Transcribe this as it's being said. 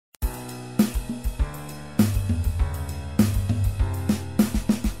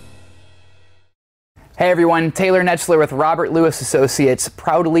Hey everyone, Taylor Netzler with Robert Lewis Associates,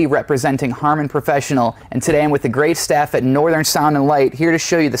 proudly representing Harman Professional, and today I'm with the great staff at Northern Sound and Light, here to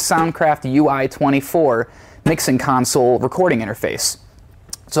show you the Soundcraft Ui24R mixing console recording interface.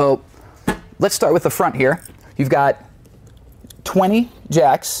 So let's start with the front here. You've got 20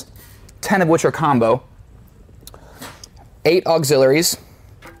 jacks, 10 of which are combo, 8 auxiliaries.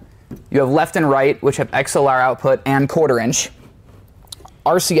 You have left and right, which have XLR output and 1/4 inch,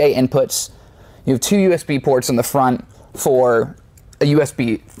 RCA inputs. You have 2 USB ports on the front for a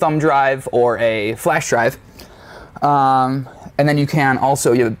USB thumb drive or a flash drive. And then you have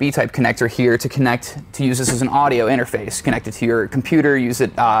a B-type connector here to use this as an audio interface. Connect it to your computer, use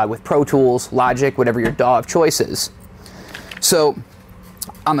it with Pro Tools, Logic, whatever your DAW of choice is. So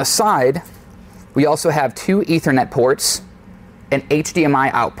on the side, we also have 2 Ethernet ports, an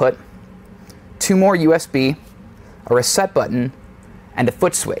HDMI output, 2 more USB, a reset button, and a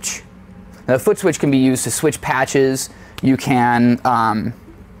foot switch. Now, the foot switch can be used to switch patches. You can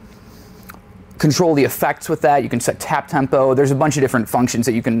control the effects with that. You can set tap tempo. There's a bunch of different functions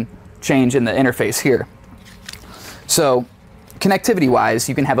that you can change in the interface here. So connectivity-wise,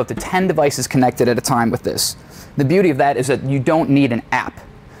 you can have up to 10 devices connected at a time with this. The beauty of that is that you don't need an app.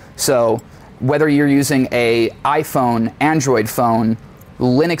 So whether you're using a iPhone, Android phone,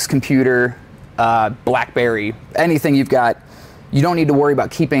 Linux computer, BlackBerry, anything you've got, you don't need to worry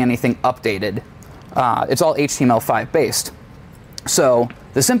about keeping anything updated. It's all HTML5 based. So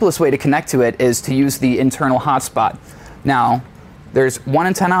the simplest way to connect to it is to use the internal hotspot. Now, there's one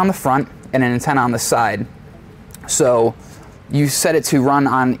antenna on the front and an antenna on the side. So you set it to run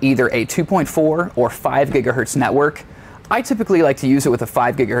on either a 2.4 or 5 gigahertz network. I typically like to use it with a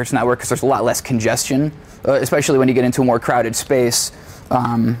 5 gigahertz network because there's a lot less congestion, especially when you get into a more crowded space.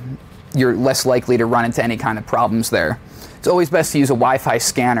 You're less likely to run into any kind of problems there. It's always best to use a Wi-Fi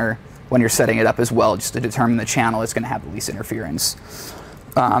scanner when you're setting it up as well, just to determine the channel that's going to have the least interference.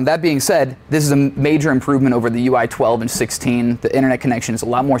 That being said, this is a major improvement over the UI12 and 16. The internet connection is a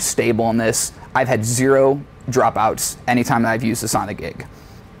lot more stable in this. I've had 0 dropouts anytime that I've used this on a gig.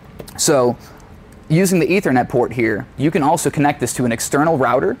 So using the Ethernet port here, you can also connect this to an external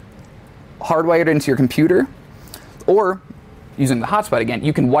router, hardwired into your computer, or using the hotspot again,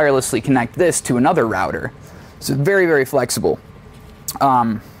 you can wirelessly connect this to another router. So very, very flexible.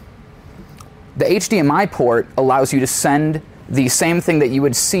 The HDMI port allows you to send the same thing that you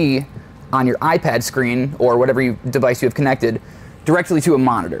would see on your iPad screen or whatever device you have connected directly to a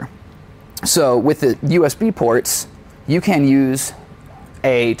monitor. So with the USB ports, you can use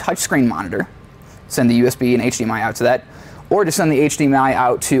a touchscreen monitor, send the USB and HDMI out to that, or to send the HDMI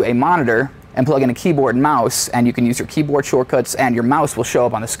out to a monitor and plug in a keyboard and mouse, and you can use your keyboard shortcuts and your mouse will show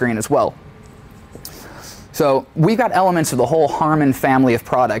up on the screen as well. So we've got elements of the whole Harman family of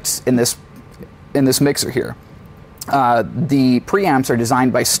products in this mixer here. The preamps are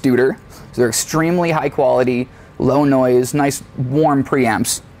designed by Studer, so they're extremely high quality, low noise, nice warm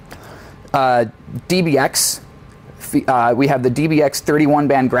preamps. DBX, we have the DBX 31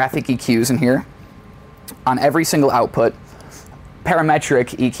 band graphic EQs in here on every single output,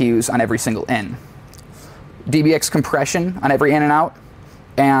 parametric EQs on every single in, DBX compression on every in and out,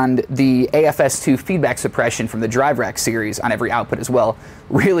 and the AFS2 feedback suppression from the Drive Rack series on every output as well.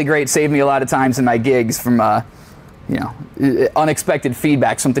 Really great, saved me a lot of times in my gigs from unexpected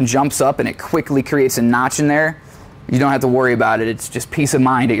feedback. Something jumps up and it quickly creates a notch in there. You don't have to worry about it. It's just peace of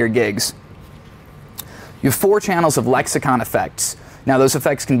mind at your gigs. You have 4 channels of lexicon effects. Now those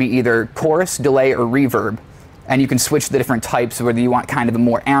effects can be either chorus, delay, or reverb, and you can switch the different types, whether you want kind of a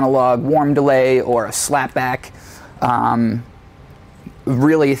more analog warm delay or a slapback.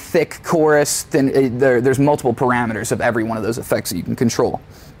 Really thick chorus, then there's multiple parameters of every one of those effects that you can control.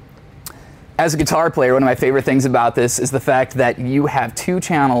 As a guitar player, one of my favorite things about this is the fact that you have 2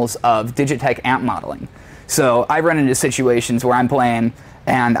 channels of Digitech amp modeling. So I run into situations where I'm playing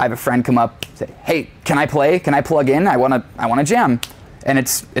and I have a friend come up and say, hey, can I play? Can I plug in? I want to jam. And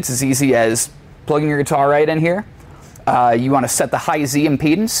it's as easy as plugging your guitar right in here. You want to set the high Z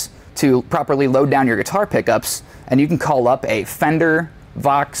impedance to properly load down your guitar pickups, and you can call up a Fender,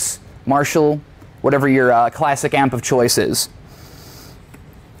 Vox, Marshall, whatever your classic amp of choice is.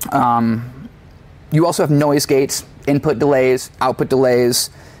 You also have noise gates, input delays, output delays,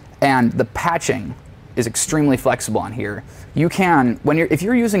 and the patching is extremely flexible on here. You can, if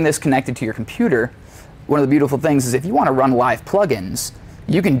you're using this connected to your computer, one of the beautiful things is if you want to run live plugins,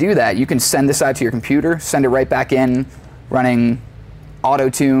 you can do that. You can send this out to your computer, send it right back in, running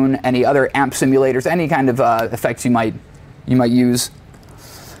auto-tune, any other amp simulators, any kind of effects you might use.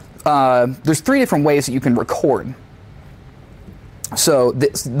 There's 3 different ways that you can record. So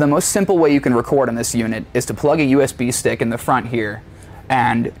the most simple way you can record on this unit is to plug a USB stick in the front here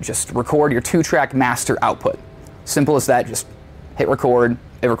and just record your 2-track master output. Simple as that, just hit record.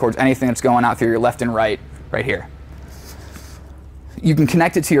 It records anything that's going out through your left and right here. You can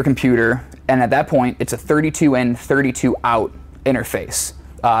connect it to your computer, and at that point, it's a 32 in, 32 out interface.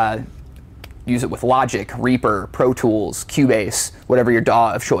 Use it with Logic, Reaper, Pro Tools, Cubase, whatever your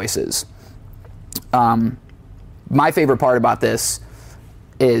DAW of choice is. My favorite part about this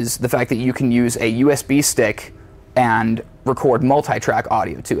is the fact that you can use a USB stick and record multi-track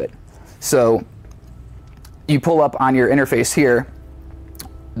audio to it. So you pull up on your interface here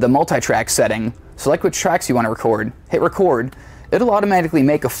the multi-track setting, select which tracks you want to record, hit record. It'll automatically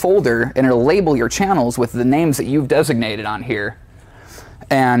make a folder and it'll label your channels with the names that you've designated on here.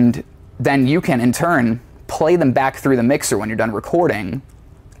 And then you can in turn play them back through the mixer when you're done recording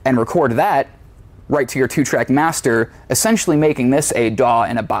and record that right to your 2-track master, essentially making this a DAW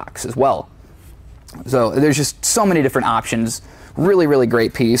in a box as well. So there's just so many different options. Really, really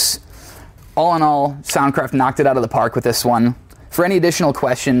great piece. All in all, Soundcraft knocked it out of the park with this one. For any additional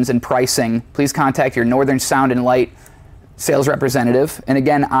questions and pricing, please contact your Northern Sound and Light sales representative. And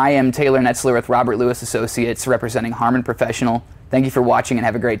again, I am Taylor Netzler with Robert Lewis Associates, representing Harman Professional. Thank you for watching and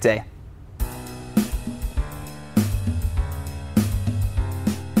have a great day.